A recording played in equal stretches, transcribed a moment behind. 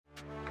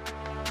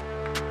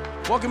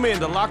Welcome in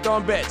to Locked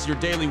On Bets, your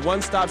daily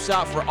one-stop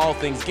shop for all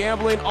things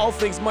gambling, all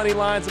things money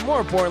lines, and more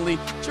importantly,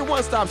 it's your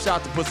one-stop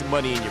shop to put some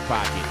money in your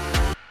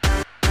pocket.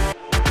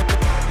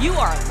 You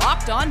are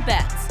Locked On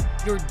Bets,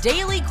 your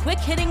daily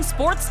quick-hitting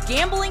sports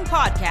gambling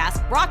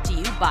podcast brought to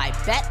you by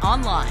Bet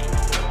Online.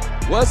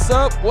 What's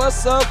up?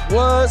 What's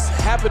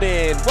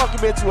happening?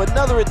 Welcome into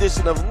another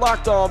edition of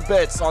Locked On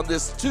Bets on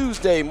this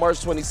Tuesday, March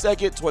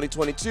 22nd,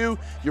 2022.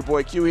 Your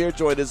boy Q here,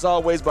 joined as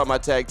always by my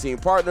tag team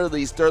partner,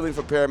 Lee Sterling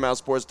from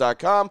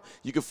ParamountSports.com.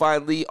 You can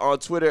find Lee on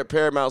Twitter at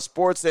Paramount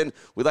Sports, and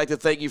we'd like to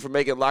thank you for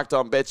making Locked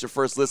On Bets your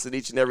first listen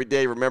each and every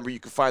day. Remember, you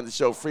can find the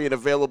show free and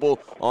available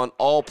on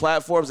all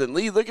platforms. And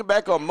Lee, looking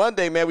back on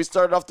Monday, man, we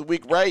started off the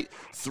week right,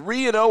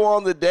 3-0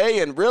 on the day,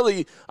 and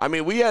really, I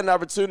mean, we had an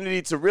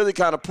opportunity to really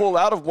kind of pull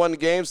out of one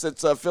game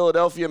since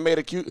Philadelphia made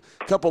a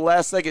couple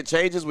last-second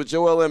changes with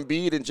Joel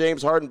Embiid and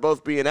James Harden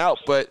both being out,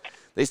 but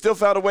they still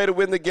found a way to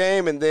win the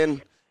game. And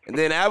then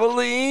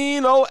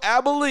Abilene,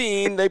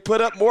 they put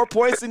up more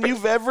points than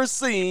you've ever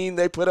seen.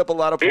 They put up a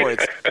lot of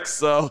points.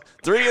 So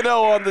 3-0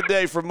 on the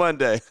day for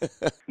Monday.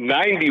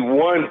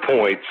 91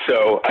 points.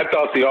 So I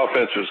thought the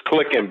offense was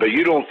clicking, but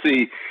you don't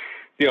see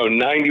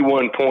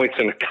 91 points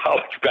in a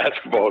college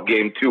basketball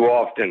game too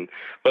often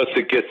unless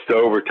it gets to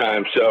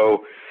overtime.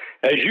 So,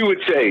 as you would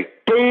say,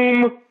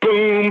 boom,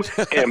 boom,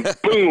 and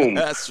boom.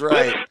 That's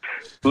right.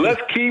 Let's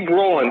keep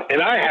rolling.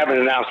 And I have an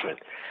announcement.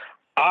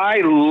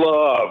 I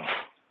love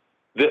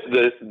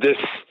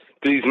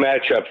these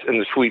matchups in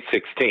the Sweet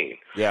 16.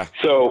 Yeah.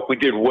 So we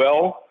did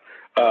well.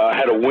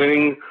 Had a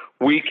winning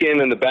weekend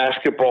in the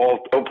basketball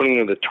opening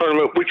of the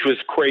tournament, which was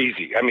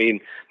crazy. I mean,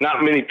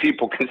 not many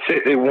people can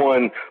say they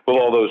won with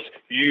all those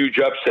huge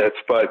upsets,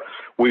 but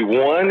we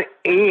won,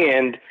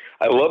 and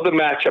I love the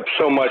matchup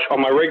so much.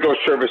 On my regular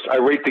service, I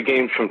rate the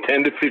games from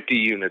 10 to 50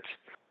 units.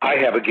 I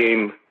have a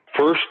game,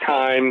 first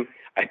time,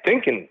 I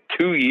think in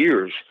 2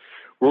 years,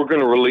 we're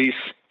going to release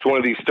one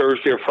of these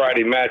Thursday or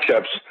Friday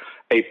matchups,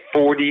 a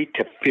 40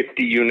 to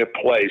 50 unit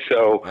play.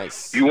 So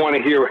nice. You want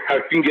to hear how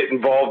you can get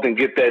involved and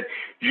get that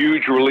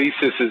huge release.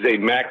 This is a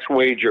max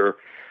wager.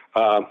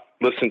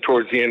 Listen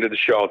towards the end of the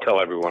show. I'll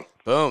tell everyone.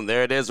 Boom,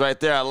 there it is right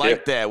there. I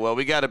like that. Well,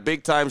 we got a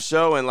big-time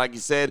show, and like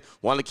you said,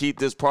 want to keep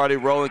this party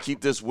rolling,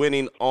 keep this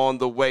winning on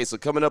the way. So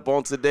coming up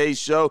on today's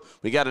show,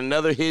 we got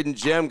another hidden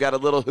gem, got a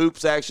little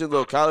hoops action, a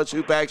little college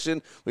hoop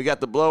action. We got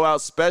the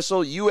blowout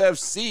special,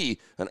 UFC,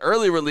 an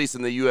early release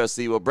in the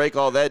UFC. We'll break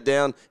all that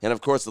down, and,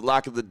 of course, the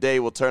lock of the day,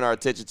 we'll turn our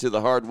attention to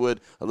the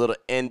hardwood, a little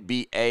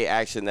NBA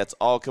action. That's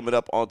all coming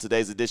up on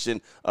today's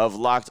edition of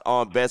Locked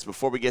On Bets.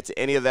 Before we get to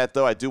any of that,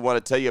 though, I do want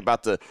to tell you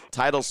about the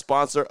title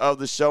sponsor of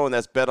the show, and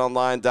that's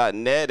BetOnline.net.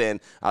 And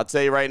I'll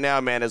tell you right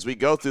now, man, as we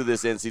go through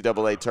this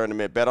NCAA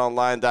tournament,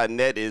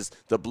 BetOnline.net is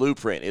the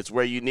blueprint. It's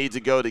where you need to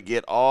go to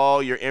get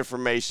all your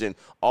information,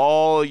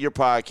 all your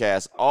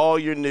podcasts, all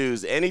your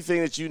news,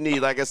 anything that you need.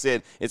 Like I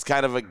said, it's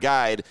kind of a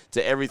guide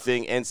to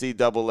everything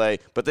NCAA.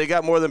 But they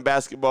got more than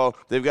basketball.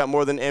 They've got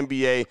more than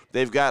NBA.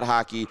 They've got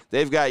hockey.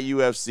 They've got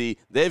UFC.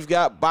 They've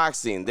got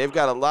boxing. They've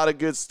got a lot of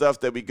good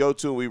stuff that we go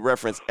to and we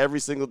reference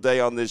every single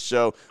day on this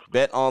show.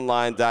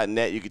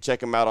 BetOnline.net. You can check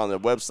them out on their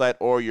website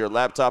or your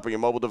laptop or your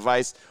mobile device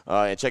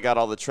and check out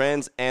all the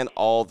trends and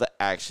all the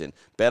action.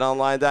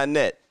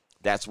 BetOnline.net.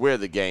 That's where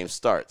the game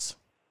starts.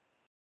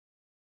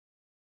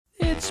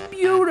 It's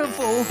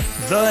beautiful.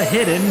 The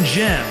hidden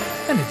gem.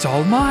 And it's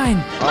all mine.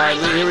 All right,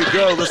 Lee, here we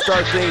go. Let's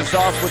start things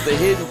off with the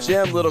hidden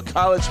gem, little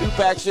college hoop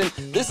action.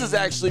 This is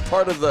actually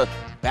part of the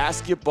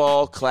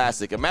Basketball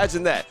Classic.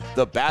 Imagine that,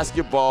 the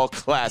Basketball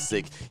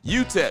Classic.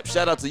 UTEP,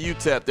 shout out to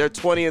UTEP. They're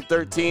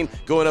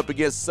 20-13 going up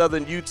against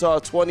Southern Utah,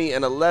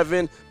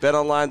 20-11.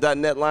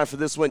 BetOnline.net line for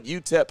this one.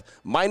 UTEP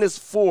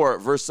 -4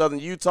 versus Southern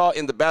Utah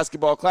in the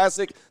Basketball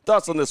Classic.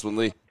 Thoughts on this one,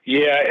 Lee?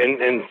 Yeah,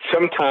 and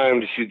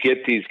sometimes you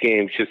get these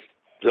games, just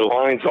the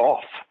line's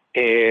off,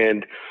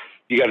 and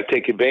you got to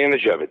take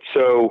advantage of it.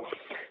 So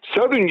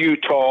Southern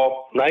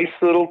Utah, nice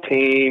little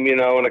team, in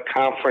a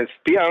conference,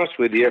 to be honest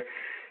with you,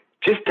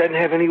 just doesn't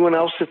have anyone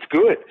else that's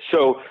good.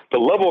 So the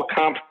level of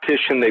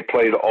competition they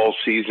played all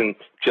season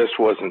just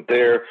wasn't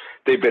there.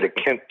 They beat a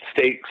Kent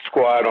State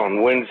squad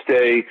on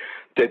Wednesday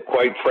that,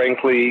 quite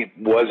frankly,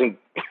 wasn't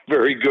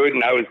very good,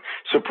 and I was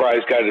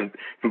surprised got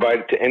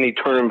invited to any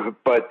tournament.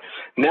 But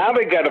now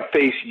they got to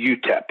face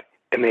UTEP,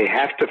 and they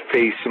have to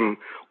face them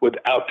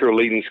without their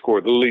leading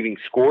scorer. The leading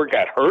scorer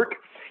got hurt.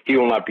 He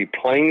will not be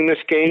playing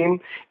this game.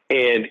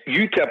 And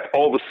UTEP,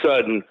 all of a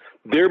sudden,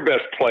 their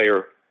best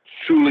player,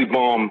 Sully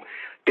Baum,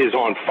 is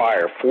on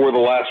fire. 4 of the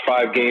last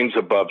 5 games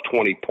above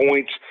 20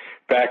 points.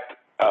 Back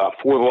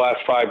 4 of the last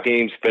 5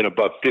 games, been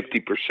above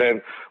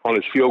 50% on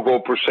his field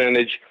goal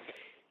percentage.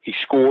 He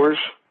scores.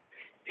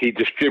 He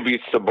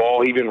distributes the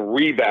ball, even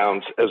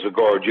rebounds as a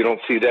guard. You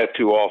don't see that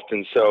too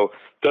often. So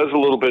does a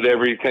little bit of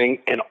everything.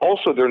 And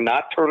also, they're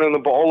not turning the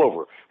ball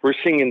over. We're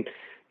seeing,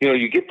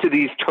 you get to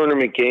these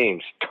tournament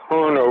games,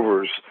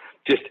 turnovers,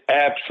 just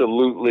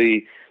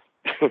absolutely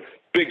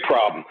big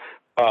problem.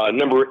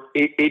 Number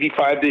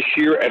 85 this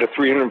year out of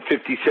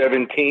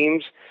 357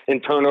 teams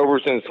in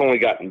turnovers, and it's only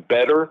gotten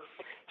better.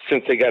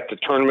 since they got the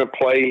tournament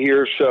play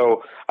here.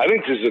 So I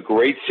think this is a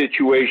great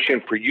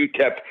situation for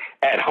UTEP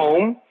at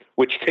home,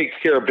 which takes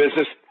care of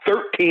business.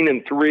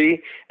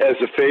 13-3 as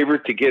a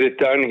favorite to get it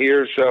done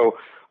here. So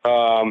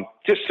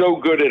just so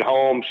good at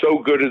home, so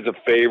good as a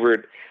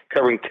favorite,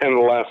 covering 10 of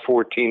the last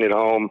 14 at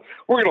home.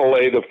 We're going to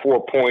lay the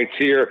 4 points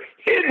here.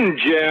 Hidden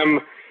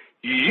gem,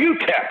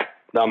 UTEP,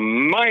 the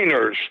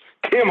Miners.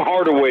 Tim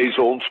Hardaway's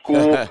old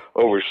school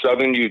over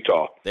Southern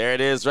Utah. There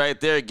it is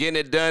right there, getting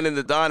it done in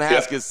the Don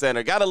Haskins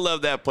Center. Got to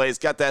love that place.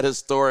 Got that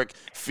historic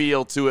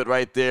feel to it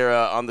right there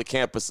on the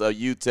campus of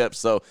UTEP.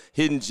 So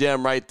hidden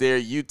gem right there.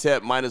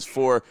 UTEP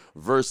 -4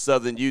 versus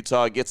Southern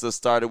Utah gets us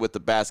started with the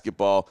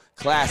basketball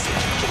classic.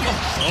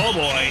 Oh,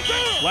 boy.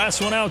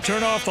 Last one out,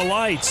 turn off the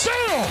lights.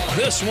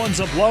 This one's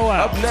a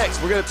blowout. Up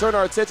next, we're going to turn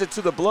our attention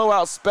to the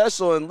blowout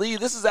special. And, Lee,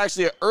 this is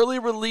actually an early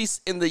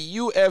release in the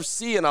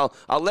UFC, and I'll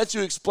let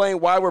you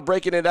explain why we're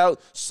breaking it out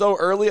so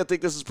early. I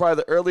think this is probably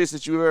the earliest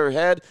that you've ever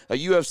had a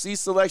UFC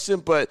selection,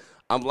 but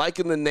I'm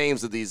liking the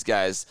names of these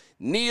guys.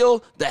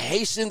 Neil, the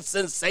Haitian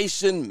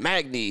Sensation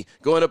Magny,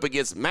 going up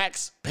against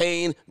Max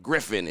Payne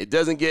Griffin. It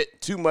doesn't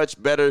get too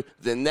much better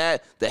than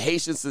that. The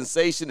Haitian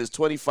Sensation is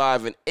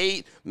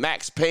 25-8.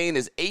 Max Payne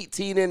is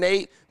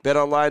 18-8.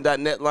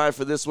 BetOnline.net line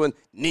for this one.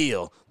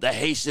 Neil, the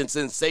Haitian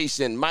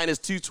Sensation,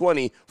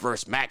 -220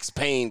 versus Max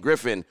Payne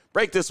Griffin.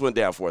 Break this one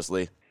down for us,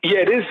 Lee. Yeah,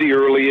 it is the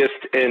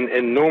earliest,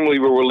 and normally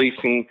we're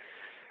releasing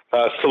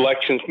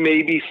selections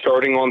maybe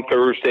starting on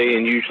Thursday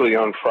and usually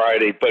on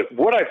Friday. But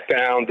what I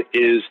found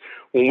is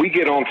when we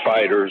get on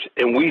fighters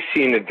and we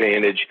see an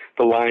advantage,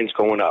 the line's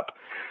going up.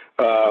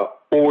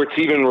 Or it's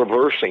even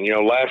reversing. You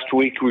know, last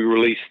week we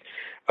released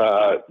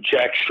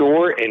Jack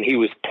Shore, and he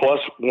was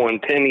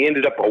 +110. He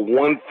ended up a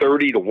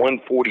 130 to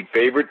 140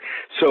 favorite.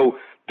 So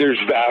there's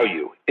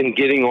value in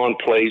getting on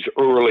plays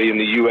early in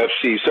the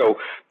UFC. So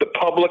the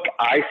public,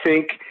 I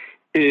think,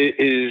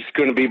 is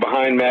going to be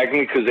behind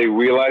Magny because they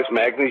realize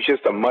Magny's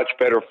just a much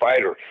better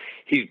fighter.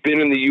 He's been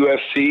in the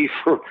UFC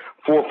for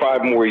 4 or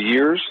 5 more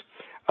years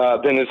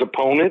than his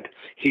opponent.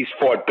 He's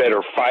fought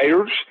better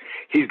fighters.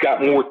 He's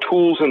got more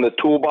tools in the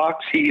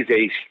toolbox. He's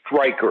a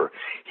striker.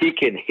 He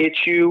can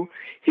hit you.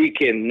 He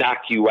can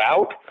knock you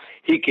out.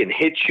 He can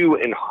hit you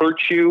and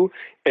hurt you,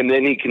 and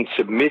then he can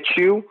submit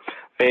you.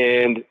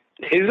 And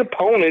his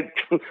opponent,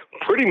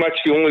 pretty much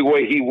the only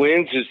way he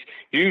wins is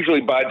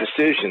usually by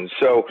decision.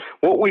 So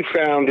what we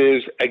found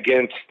is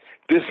against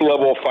this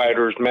level of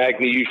fighters,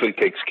 Magny usually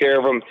takes care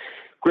of them.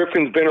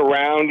 Griffin's been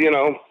around,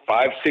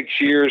 5-6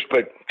 years,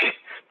 but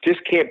just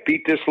can't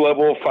beat this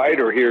level of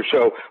fighter here.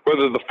 So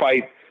whether the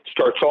fight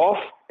starts off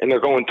and they're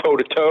going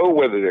toe-to-toe,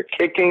 whether they're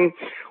kicking,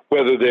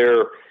 whether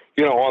they're,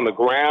 on the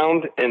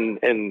ground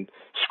and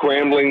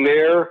scrambling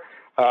there,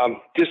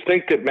 just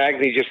think that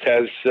Magny just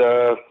has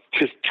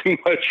just too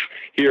much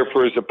here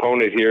for his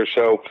opponent here.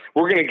 So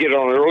we're going to get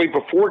on early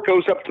before it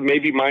goes up to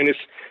maybe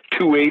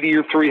 -280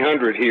 or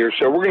 300 here.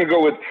 So we're going to go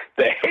with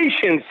the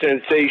Haitian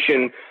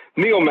Sensation,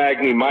 Neil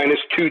Magny,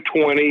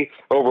 -220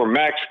 over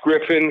Max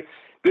Griffin.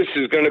 This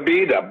is going to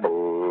be the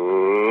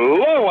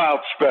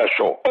blowout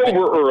special,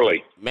 over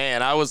early.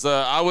 Man, I was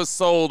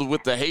sold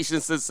with the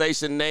Haitian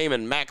Sensation name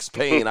and Max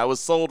Payne. I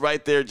was sold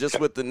right there just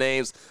with the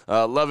names.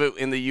 Love it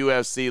in the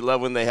UFC.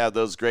 Love when they have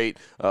those great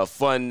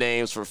fun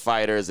names for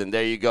fighters. And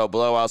there you go,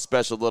 blowout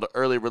special, little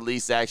early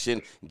release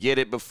action. Get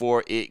it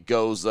before it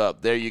goes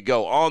up. There you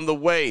go. On the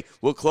way,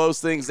 we'll close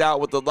things out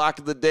with the lock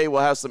of the day.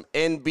 We'll have some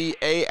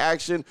NBA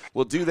action.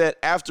 We'll do that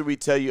after we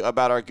tell you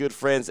about our good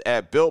friends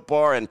at Built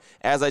Bar. And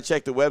as I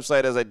check the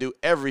website, as I do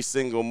every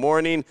single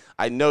morning,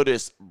 I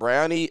noticed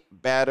Brownie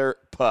Batter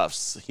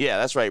Puffs. Yeah,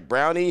 that's right,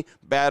 Brownie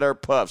Batter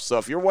Puffs. So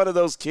if you're one of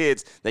those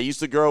kids that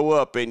used to grow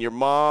up and your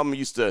mom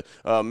used to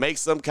make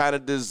some kind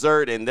of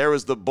dessert and there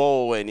was the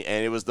bowl and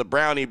it was the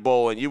brownie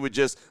bowl and you would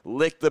just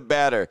lick the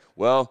batter,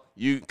 well,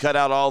 you cut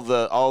out all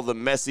the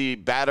messy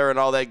batter and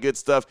all that good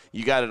stuff.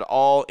 You got it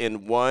all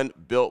in one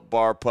Built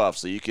Bar Puff.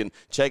 So you can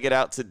check it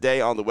out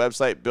today on the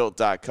website,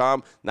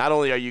 built.com. Not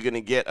only are you going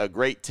to get a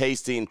great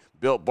tasting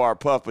Built Bar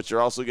Puff, but you're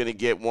also going to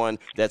get one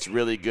that's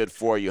really good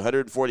for you.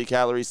 140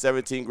 calories,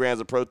 17 grams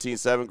of protein,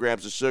 7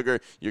 grams of sugar.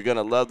 You're going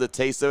to love the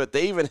taste of it.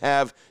 They even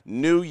have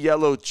new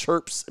yellow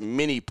Chirps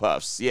mini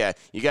puffs. Yeah,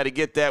 you got to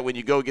get that when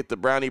you go get the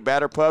Brownie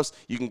Batter Puffs.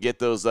 You can get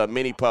those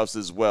mini puffs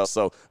as well.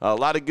 So a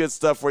lot of good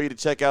stuff for you to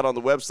check out on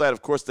the website.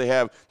 Of course, they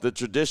have the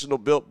traditional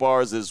Built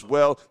Bars as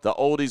well, the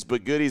oldies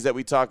but goodies that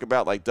we talk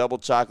about, like double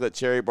chocolate,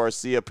 cherry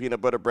barcia, peanut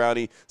butter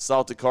brownie,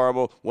 salted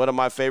caramel, one of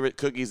my favorite,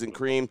 cookies and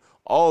cream.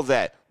 All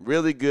that,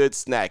 really good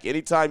snack.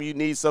 Anytime you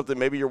need something,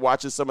 maybe you're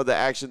watching some of the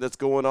action that's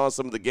going on,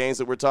 some of the games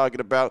that we're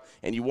talking about,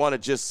 and you want to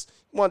just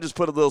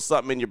put a little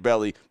something in your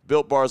belly,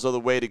 Built Bars are the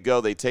way to go.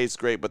 They taste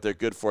great, but they're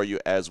good for you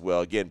as well.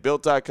 Again,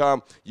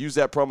 Built.com, use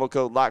that promo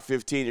code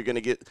LOCK15. You're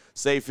going to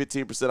save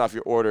 15% off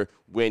your order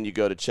when you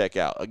go to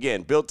checkout.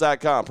 Again,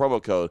 Built.com,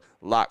 promo code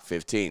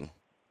LOCK15.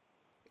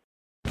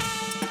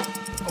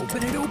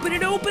 Open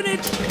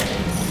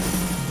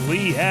it.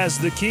 Lee has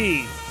the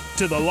key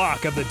to the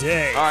lock of the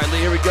day. All right, Lee,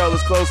 here we go.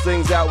 Let's close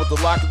things out with the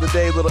lock of the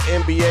day, little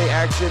NBA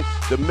action.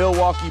 The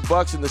Milwaukee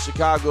Bucks and the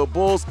Chicago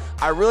Bulls.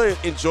 I really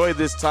enjoy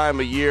this time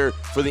of year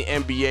for the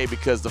NBA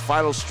because the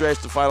final stretch,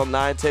 the final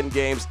 9-10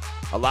 games,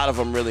 a lot of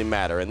them really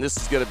matter, and this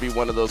is going to be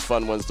one of those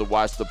fun ones to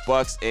watch. The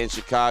Bucks and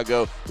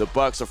Chicago. The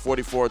Bucks are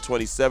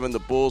 44-27. The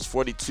Bulls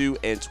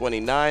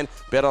 42-29.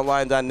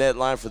 BetOnline.net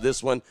line for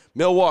this one: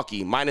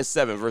 Milwaukee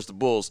 -7 versus the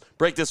Bulls.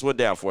 Break this one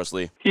down for us,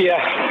 Lee.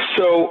 Yeah,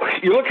 so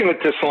you're looking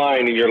at this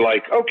line and you're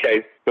like,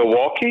 okay,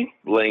 Milwaukee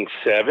laying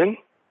 7.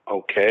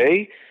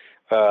 Okay,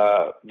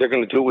 they're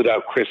going to do it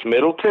without Chris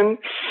Middleton.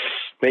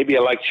 Maybe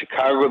I like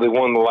Chicago. They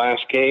won the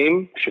last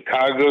game.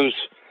 Chicago's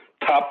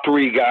top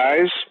 3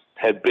 guys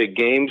had big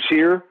games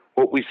here.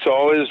 What we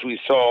saw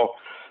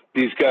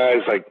these guys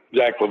like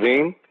Zach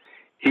LaVine.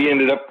 He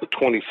ended up with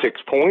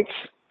 26 points.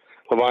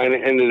 LaVine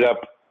ended up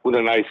with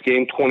a nice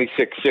game,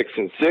 26, 6,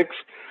 and 6.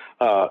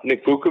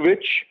 Nick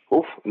Vukovic,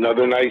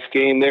 another nice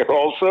game there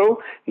also,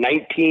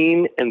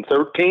 19 and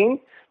 13,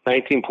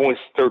 19 points,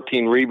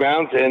 13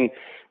 rebounds. And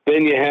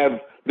then you have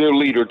their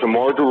leader,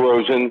 DeMar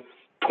DeRozan,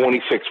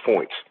 26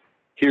 points.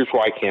 Here's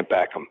why I can't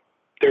back them.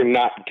 They're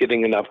not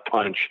getting enough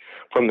punch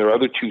from their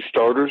other 2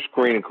 starters,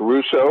 Green and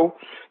Caruso.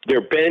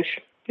 Their bench,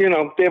 they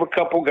have a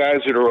couple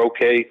guys that are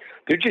okay.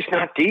 They're just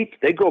not deep.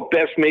 They go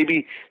best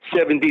maybe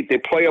 7 deep. They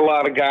play a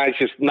lot of guys,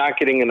 just not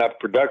getting enough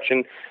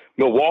production.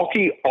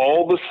 Milwaukee,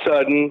 all of a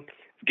sudden,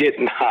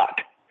 getting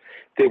hot.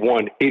 They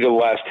won 8 of the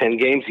last 10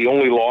 games. The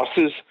only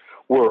losses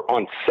were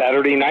on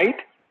Saturday night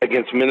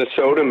against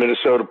Minnesota.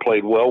 Minnesota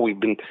played well.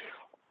 We've been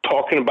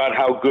talking about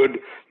how good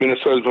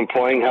Minnesota's been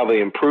playing, how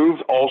they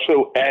improved.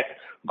 Also at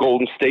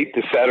Golden State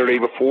the Saturday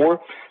before.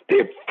 They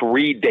have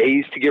 3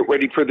 days to get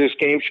ready for this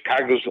game.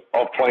 Chicago's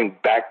all playing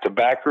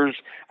back-to-backers.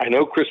 I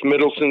know Chris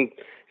Middleton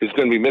is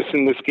going to be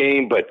missing this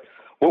game, but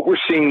what we're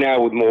seeing now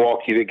with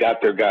Milwaukee, they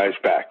got their guys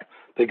back.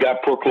 They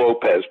got Brook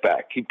Lopez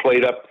back. He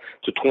played up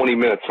to 20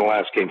 minutes in the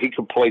last game. He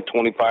could play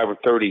 25 or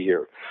 30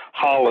 here.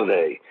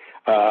 Holiday.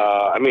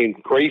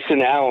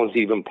 Grayson Allen's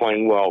even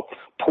playing well.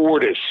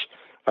 Portis.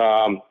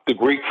 The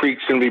Greek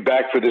Freak's going to be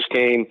back for this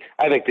game.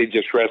 I think they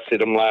just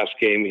rested him last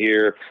game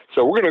here.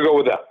 So we're going to go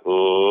with a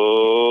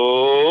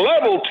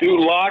level 2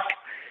 lock.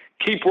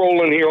 Keep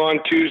rolling here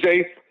on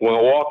Tuesday.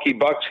 Milwaukee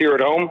Bucks here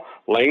at home,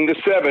 laying the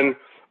 7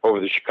 over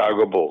the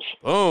Chicago Bulls.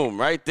 Boom,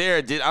 right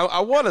there.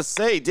 I want to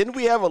say, didn't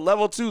we have a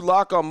level 2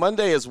 lock on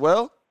Monday as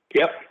well?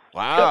 Yep.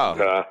 Wow.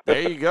 Yep.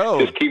 There you go.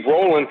 Just keep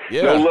rolling.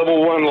 Yeah. No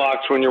level 1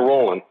 locks when you're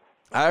rolling.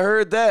 I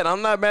heard that.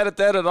 I'm not mad at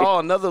that at all.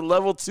 Another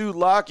level 2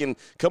 lock, and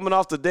coming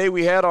off the day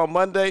we had on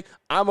Monday,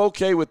 I'm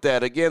okay with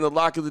that. Again, the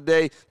lock of the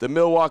day, the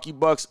Milwaukee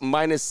Bucks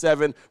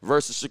 -7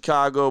 versus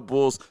Chicago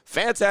Bulls.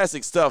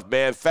 Fantastic stuff,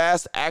 man.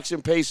 Fast,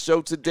 action-paced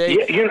show today.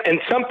 Yeah, and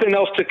something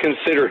else to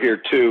consider here,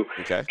 too,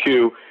 okay.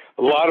 Q.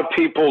 A lot of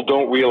people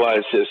don't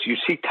realize this. You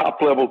see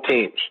top-level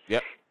teams,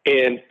 yep,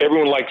 and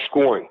everyone likes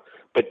scoring,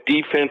 but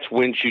defense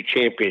wins you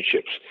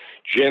championships.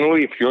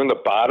 Generally, if you're in the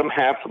bottom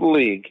half of the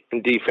league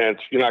in defense,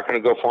 you're not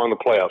going to go far in the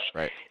playoffs.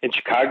 Right. And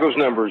Chicago's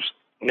numbers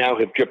now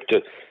have dipped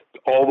to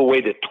all the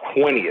way to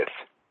 20th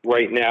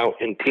right now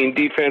in team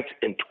defense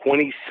and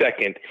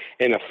 22nd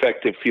in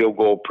effective field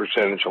goal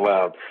percentage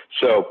allowed.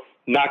 So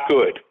not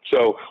good.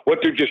 So what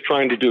they're just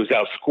trying to do is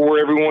outscore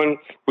everyone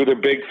with a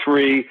big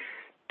 3.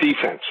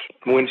 Defense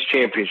wins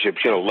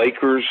championships.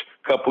 Lakers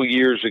a couple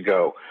years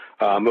ago,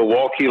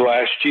 Milwaukee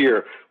last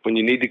year. When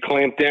you need to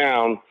clamp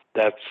down,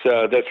 that's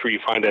where you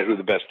find out who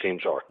the best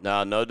teams are.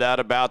 No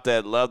doubt about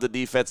that. Love the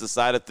defensive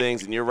side of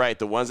things, and you're right.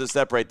 The ones that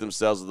separate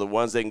themselves are the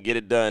ones that can get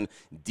it done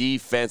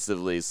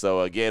defensively.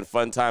 So, again,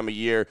 fun time of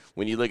year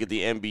when you look at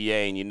the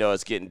NBA and you know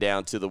it's getting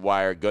down to the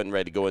wire, getting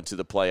ready to go into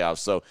the playoffs.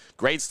 So,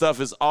 great stuff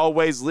as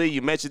always, Lee.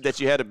 You mentioned that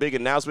you had a big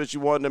announcement you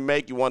wanted to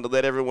make. You wanted to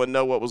let everyone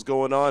know what was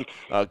going on.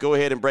 Go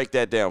ahead and break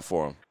that down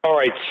for them. All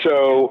right,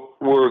 so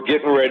we're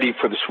getting ready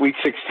for the Sweet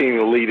 16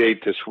 Elite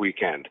 8 this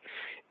weekend.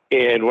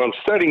 And when I'm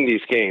studying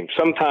these games,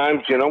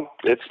 sometimes,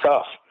 it's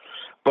tough.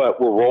 But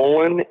we're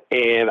rolling,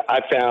 and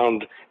I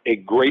found a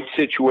great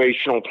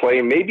situational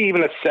play, maybe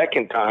even a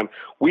second time.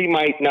 We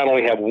might not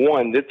only have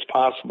one, that's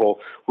possible,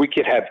 we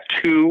could have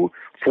 2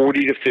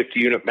 40 to 50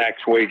 unit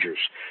max wagers.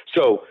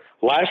 So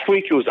last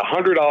week it was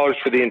 $100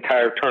 for the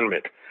entire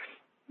tournament.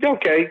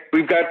 Okay,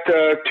 we've got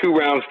 2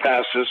 rounds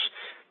passes.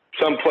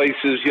 Some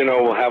places,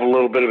 will have a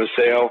little bit of a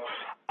sale.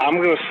 I'm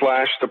going to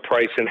slash the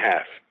price in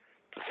half.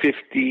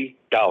 $50,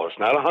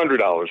 not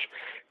 $100,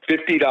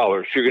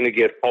 $50. You're going to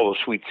get all the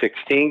Sweet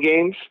 16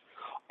 games,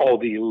 all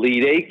the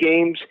Elite 8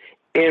 games,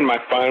 and my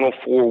Final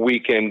 4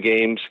 weekend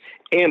games,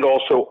 and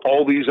also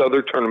all these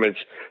other tournaments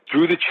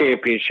through the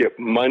championship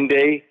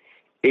Monday,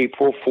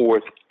 April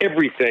 4th.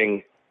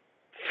 Everything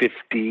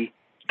 $50.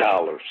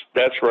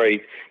 That's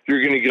right.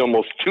 You're going to get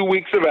almost 2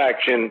 weeks of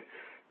action,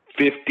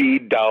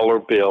 $50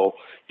 bill.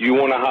 You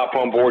want to hop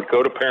on board,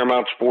 go to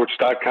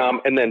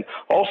ParamountSports.com. And then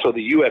also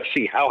the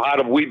UFC. How hot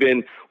have we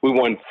been? We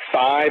won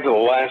 5 of the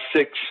last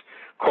 6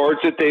 cards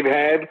that they've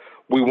had.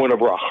 We won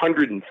over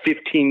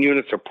 115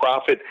 units of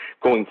profit,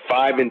 going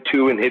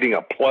 5-2 and hitting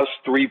a plus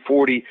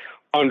 340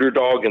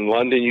 Underdog in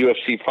London,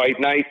 UFC Fight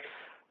Night.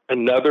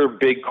 Another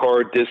big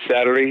card this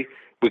Saturday.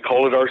 We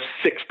call it our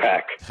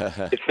six-pack.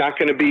 It's not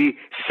going to be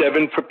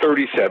 7 for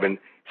 $37.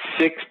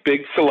 6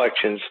 big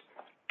selections,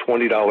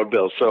 $20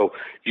 bills. So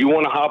you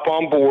want to hop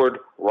on board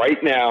right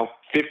now,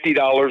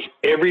 $50,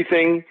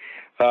 everything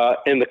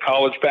in the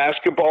college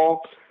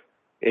basketball,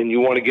 and you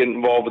want to get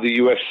involved with the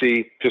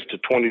UFC, just a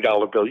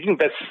 $20 bill. You can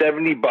bet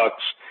 $70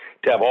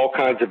 to have all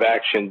kinds of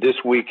action this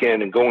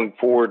weekend and going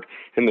forward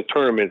in the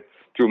tournament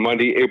through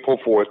Monday, April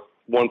 4th.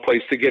 One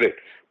place to get it,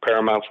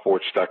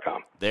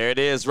 ParamountSports.com. There it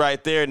is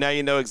right there. Now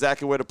you know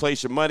exactly where to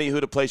place your money,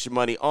 who to place your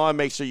money on.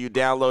 Make sure you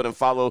download and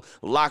follow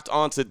Locked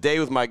On Today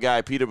with my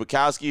guy, Peter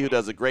Bukowski, who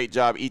does a great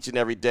job each and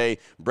every day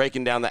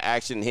breaking down the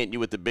action and hitting you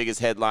with the biggest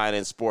headline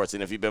in sports.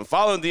 And if you've been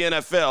following the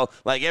NFL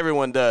like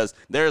everyone does,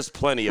 there's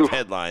plenty of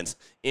headlines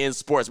in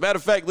sports. Matter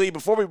of fact, Lee,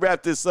 before we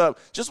wrap this up,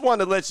 just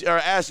wanted to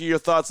ask you your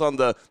thoughts on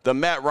the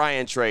Matt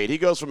Ryan trade. He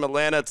goes from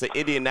Atlanta to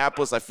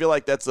Indianapolis. I feel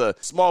like that's a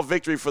small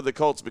victory for the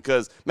Colts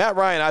because Matt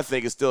Ryan, I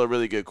think, is still a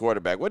really good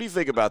quarterback. What do you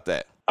think about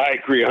that? I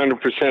agree 100%.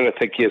 I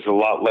think he has a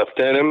lot left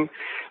in him.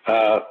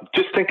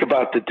 Just think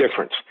about the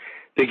difference.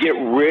 They get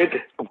rid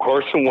of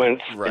Carson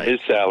Wentz and his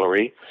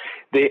salary.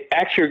 They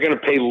actually are going to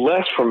pay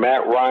less for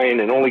Matt Ryan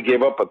and only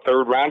gave up a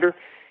third-rounder.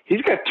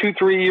 He's got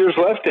 2-3 years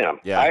left in him.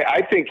 Yeah.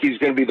 I think he's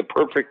going to be the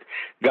perfect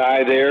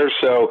guy there,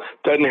 so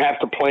doesn't have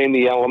to play in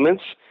the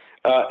elements.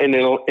 And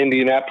in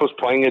Indianapolis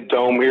playing a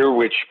dome here,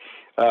 which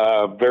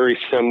very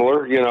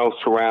similar,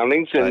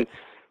 surroundings. And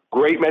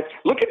great match.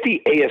 Look at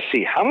the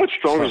AFC. How much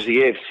stronger has the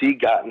AFC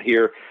gotten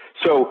here?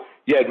 So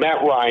you had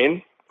Matt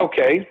Ryan.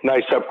 Okay,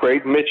 nice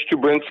upgrade. Mitch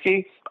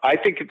Trubisky. I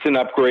think it's an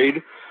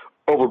upgrade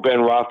over Ben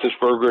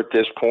Roethlisberger at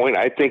this point.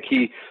 I think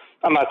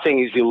I'm not saying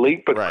he's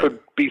elite, but could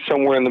be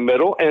somewhere in the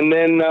middle. And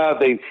then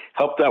they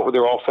helped out with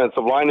their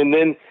offensive line. And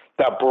then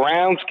the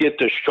Browns get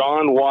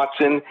Deshaun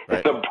Watson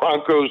and the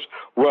Broncos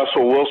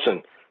Russell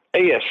Wilson.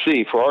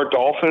 AFC for our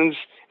Dolphins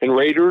and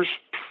Raiders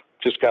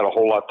just got a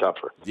whole lot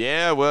tougher.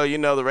 Yeah, well,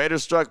 the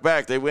Raiders struck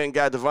back. They went and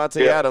got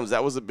Devontae Adams.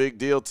 That was a big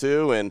deal,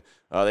 too, and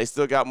they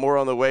still got more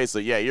on the way. So,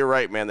 yeah, you're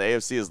right, man. The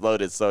AFC is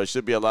loaded, so it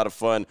should be a lot of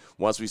fun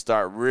once we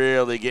start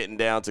really getting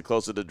down to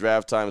closer to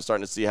draft time and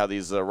starting to see how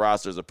these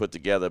rosters are put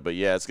together. But,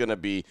 yeah, it's going to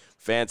be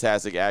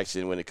fantastic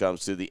action when it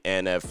comes to the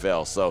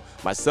NFL. So,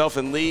 myself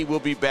and Lee will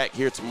be back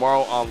here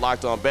tomorrow on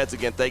Locked On Bets.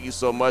 Again, thank you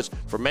so much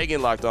for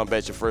making Locked On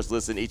Bets your first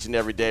listen each and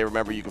every day.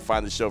 Remember, you can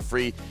find the show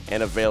free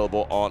and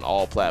available on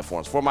all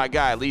platforms. For my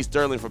guy, Lee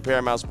Sterling from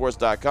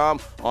ParamountSports.com,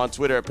 on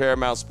Twitter at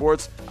Paramount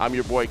Sports, I'm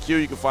your boy Q.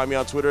 You can find me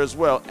on Twitter as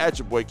well at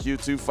your boy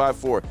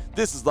Q254.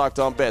 This is Locked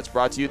On Bets,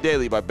 brought to you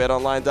daily by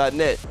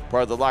BetOnline.net,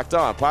 part of the Locked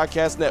On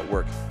Podcast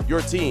Network,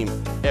 your team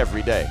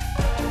every day.